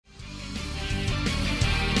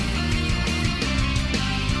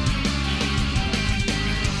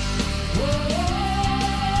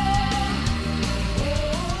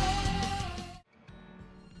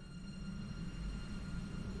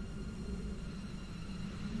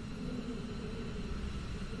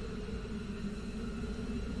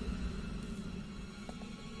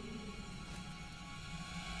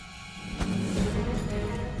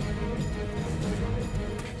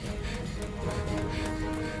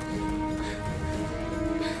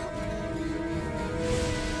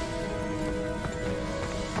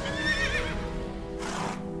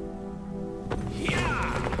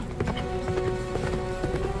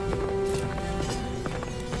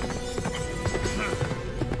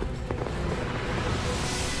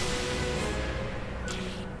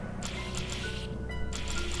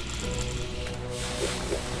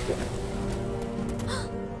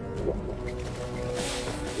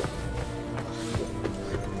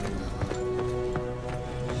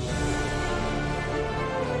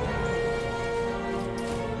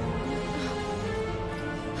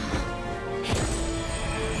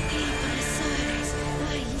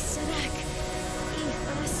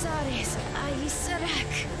Ares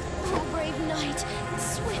Ahisarak. O brave knight,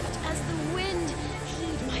 swift as the wind,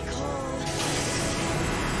 heed my call.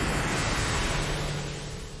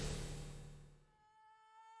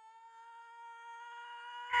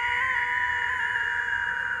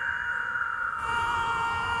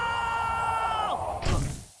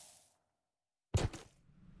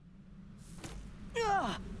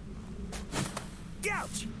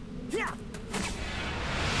 Ouch! Yeah!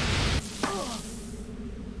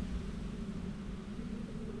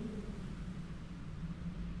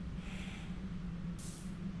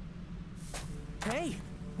 Hey,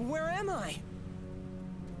 where am I?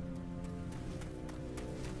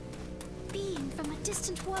 Being from a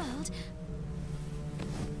distant world.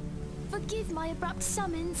 Forgive my abrupt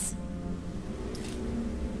summons.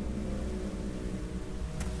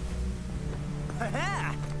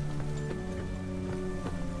 Ha-ha!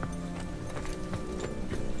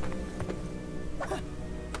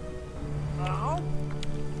 Oh.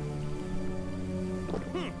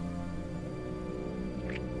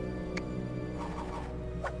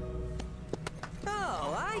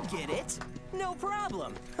 Oh, I get it. No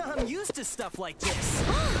problem. I'm used to stuff like this.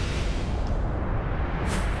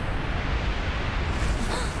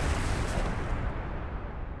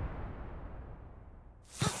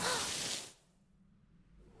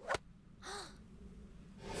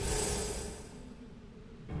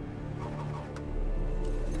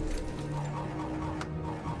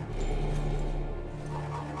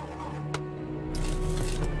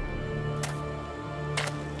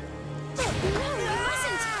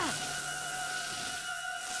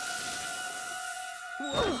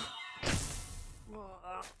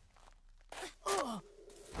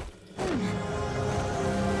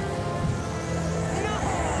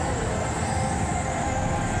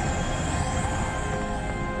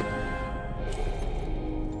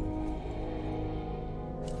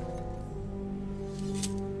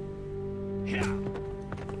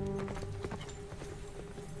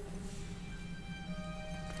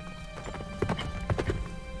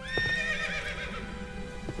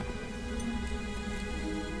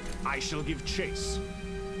 I shall give chase.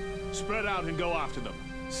 Spread out and go after them.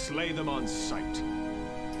 Slay them on sight.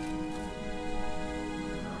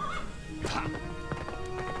 Ha!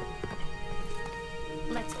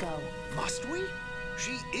 Let's go. Must we?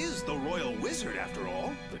 She is the royal wizard, after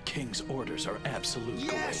all. The king's orders are absolute,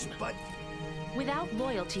 Yes, Gawain. but Without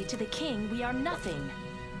loyalty to the king, we are nothing.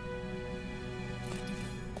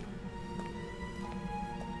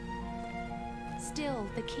 Still,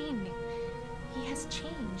 the king, he has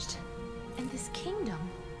changed. And this kingdom.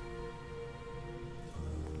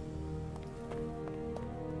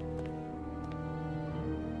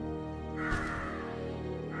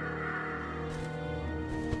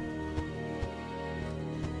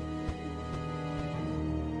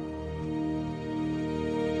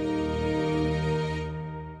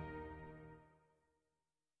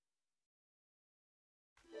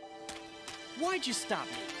 Why'd you stop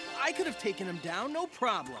me? I could have taken him down, no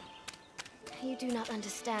problem. You do not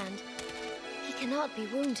understand. He cannot be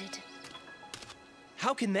wounded.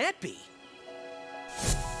 How can that be?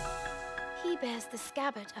 He bears the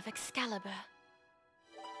scabbard of Excalibur.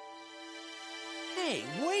 Hey,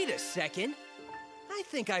 wait a second. I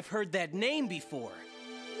think I've heard that name before.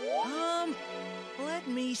 Let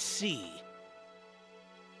me see.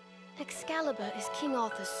 Excalibur is King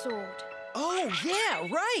Arthur's sword. Oh, yeah,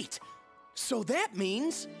 right! So that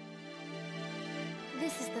means...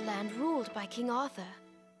 This is the land ruled by King Arthur.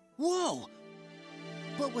 Whoa!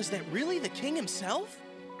 But was that really the king himself?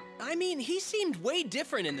 I mean, he seemed way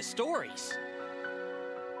different in the stories.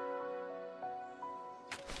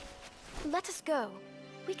 Let us go.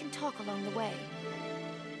 We can talk along the way.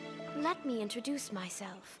 Let me introduce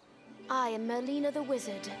myself. I am Merlina the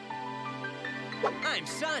Wizard. I'm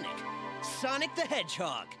Sonic. Sonic the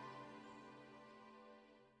Hedgehog.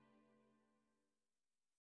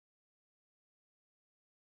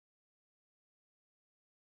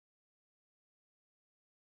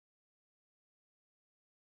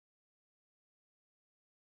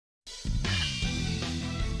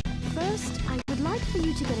 First, I would like for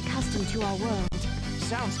you to get accustomed to our world.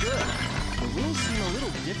 Sounds good. The rules seem a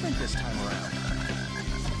little different this time around.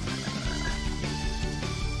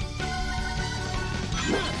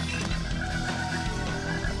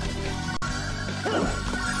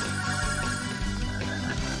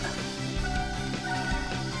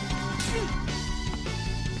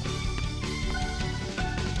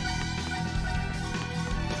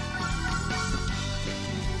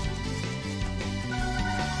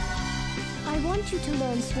 I want you to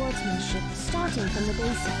learn swordsmanship, starting from the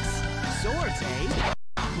basics. Swords, eh?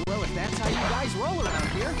 Well, if If that's how you guys roll around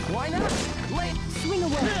here, why not? Swing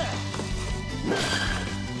away.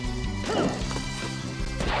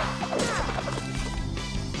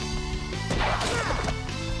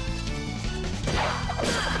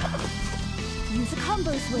 Use a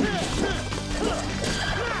combo swing.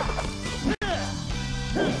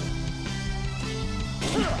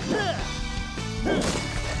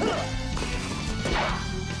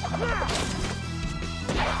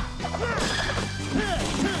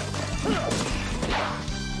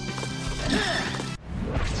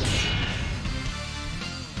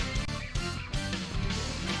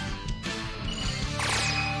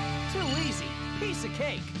 Too easy. Piece of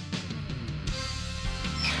cake.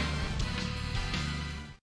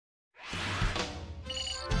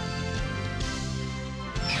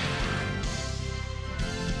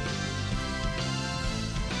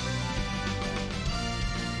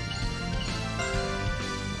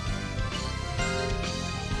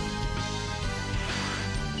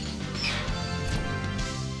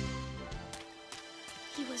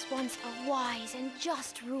 He was once a wise and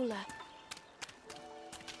just ruler.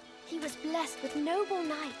 He was blessed with noble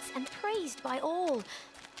knights and praised by all.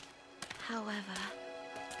 However,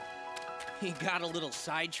 He got a little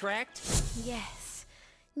sidetracked? yes,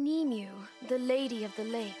 Nimue, the Lady of the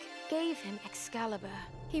Lake, gave him Excalibur.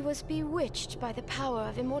 He was bewitched by the power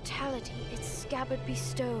of immortality its scabbard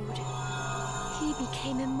bestowed. He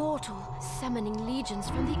became immortal, summoning legions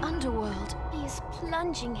from the underworld. He is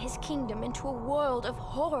plunging his kingdom into a world of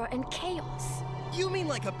horror and chaos. You mean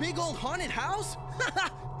like a big old haunted house?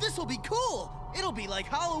 This'll be cool! It'll be like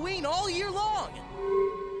Halloween all year long!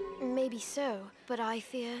 Maybe so, but I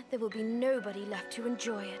fear there will be nobody left to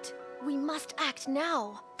enjoy it. We must act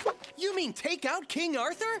now. You mean take out King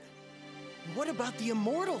Arthur? What about the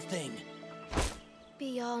immortal thing?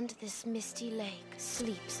 Beyond this misty lake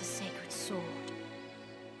sleeps a sacred sword.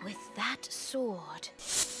 With that sword...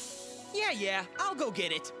 Yeah, I'll go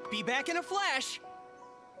get it. Be back in a flash.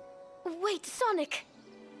 Wait, Sonic!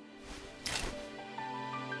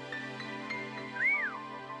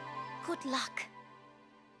 Good luck.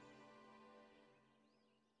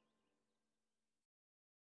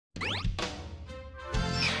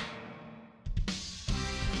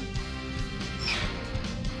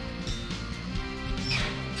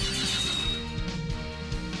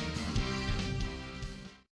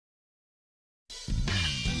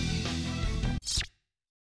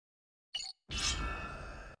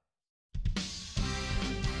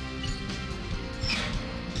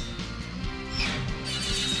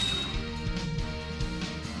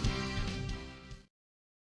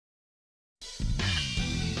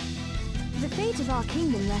 The fate of our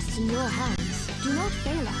kingdom rests in your hands. Do not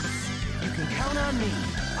fail us. You can count on me.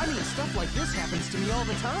 I mean, stuff like this happens to me all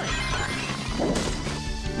the time.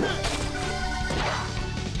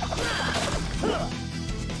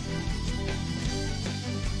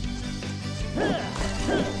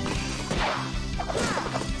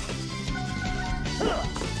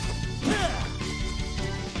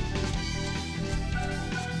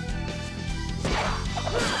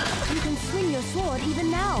 You can swing your sword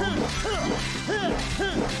even now.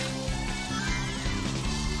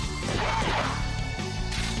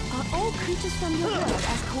 Are all creatures from your world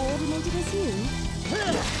as coordinated as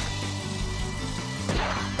you?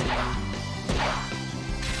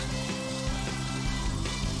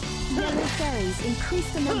 Yellow fairies increase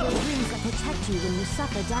the number of rings that protect you when you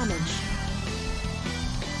suffer damage.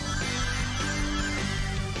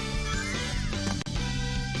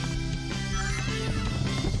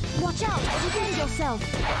 Watch out! Defend yourself!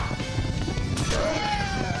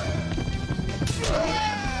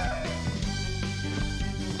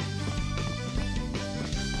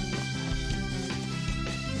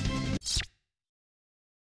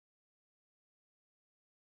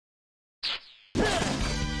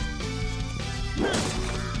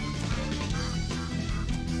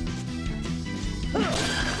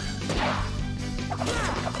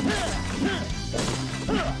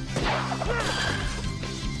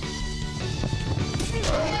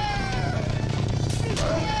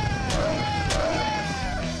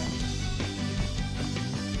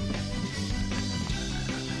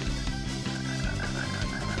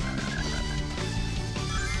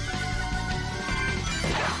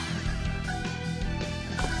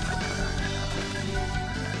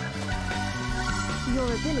 Your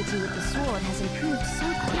ability with the sword has improved so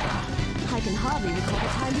quickly. I can hardly recall the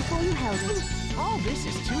time before you held it. All this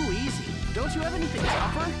is too easy. Don't you have anything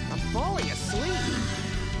tougher? I'm falling asleep.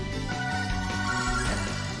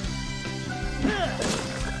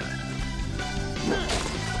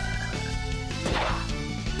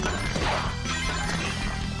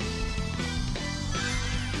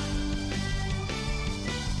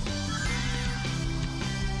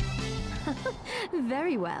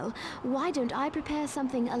 Very well. Why don't I prepare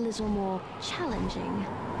something a little more challenging?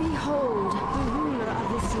 Behold, the ruler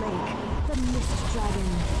of this lake, the Mist Dragon.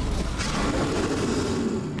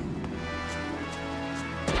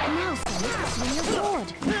 Now, Sonic, swing your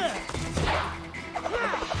sword.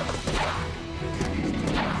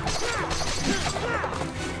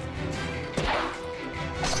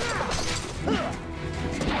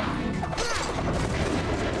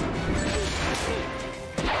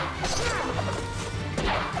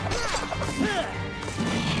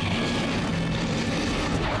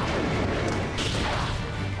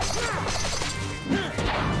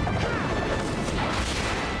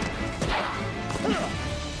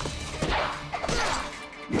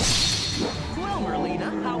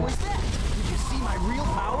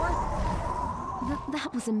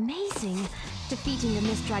 That was amazing. Defeating the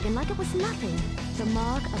Mist Dragon like it was nothing. The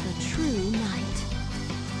mark of a true knight.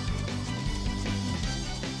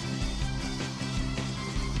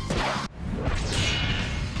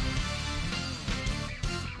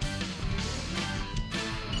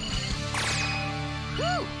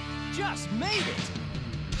 Whew! Just made it!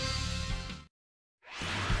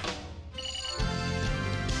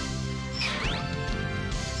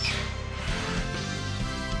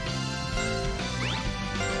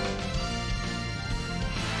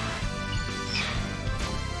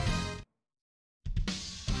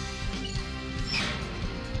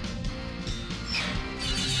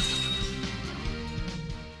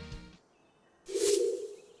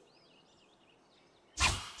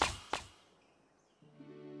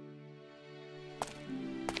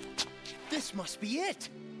 This must be it!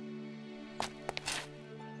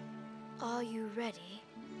 Are you ready?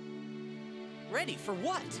 Ready for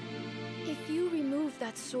what? If you remove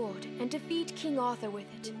that sword and defeat King Arthur with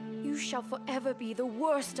it, you shall forever be the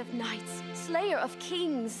worst of knights, slayer of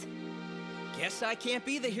kings. Guess I can't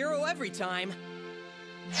be the hero every time.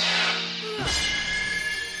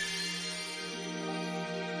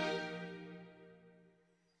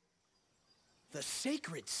 The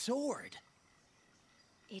sacred sword.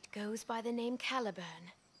 It goes by the name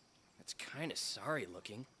Caliburn. That's kinda sorry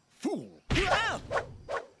looking. Fool! Ah!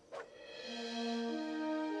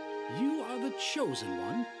 You are the chosen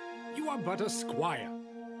one. You are but a squire.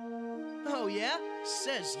 Oh yeah?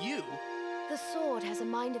 Says you. The sword has a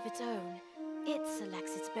mind of its own. It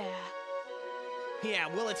selects its bearer. Yeah,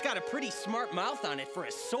 well, it's got a pretty smart mouth on it for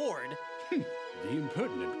a sword. The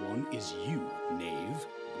impertinent one is you, knave.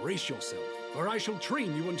 Brace yourself, for I shall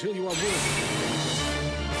train you until you are worthy.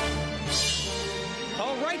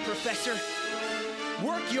 All right, Professor.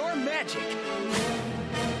 Work your magic.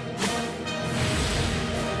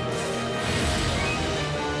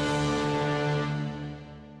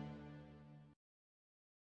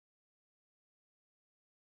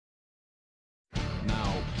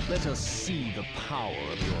 Now, let us see the power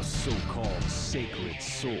of your so-called sacred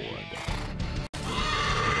sword.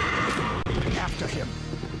 After him!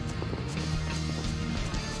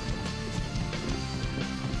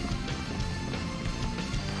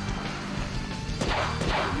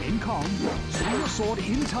 Remain calm. Swing your sword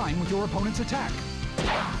in time with your opponent's attack.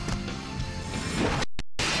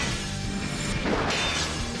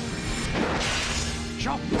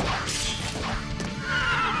 Jump!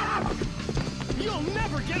 You'll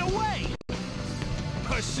never get away!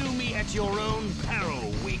 Pursue me at your own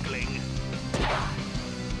peril, weakling.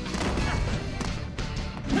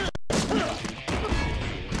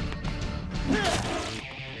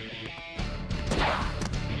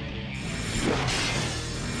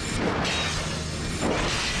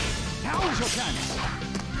 Now is your chance!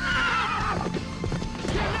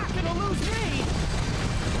 You're not gonna lose me!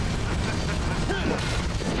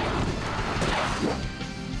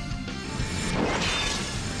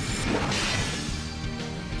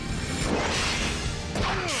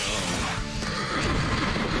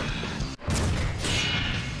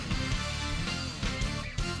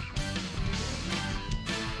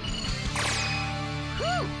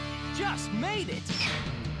 Whew! Just made it!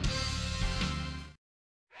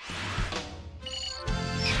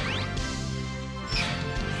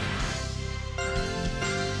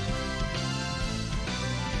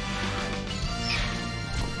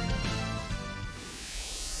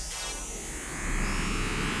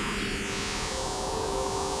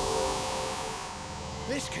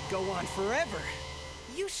 This could go on forever.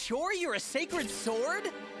 You sure you're a sacred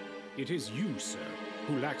sword? It is you, sir,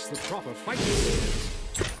 who lacks the proper fighting skills.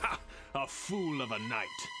 Ha! A fool of a knight,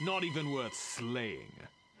 not even worth slaying.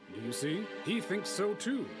 Do you see? He thinks so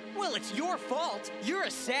too. Well, it's your fault. You're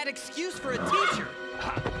a sad excuse for a teacher.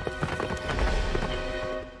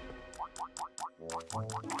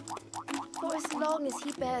 For a As long as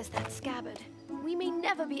he bears that scabbard, we may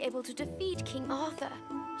never be able to defeat King Arthur.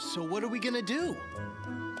 So what are we gonna do?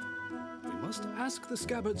 We must ask the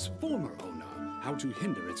scabbard's former owner how to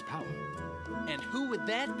hinder its power. And who would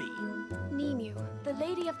that be? Nimue, the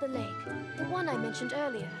Lady of the Lake, the one I mentioned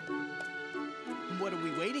earlier. What are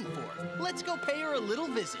we waiting for? Let's go pay her a little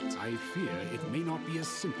visit. I fear it may not be as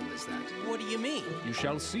simple as that. What do you mean? You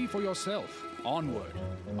shall see for yourself. Onward,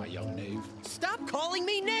 my young knave. Stop calling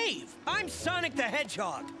me Knave! I'm Sonic the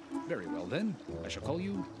Hedgehog. Very well then, I shall call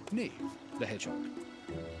you Knave the Hedgehog.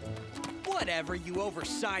 Whatever, you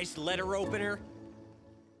oversized letter opener.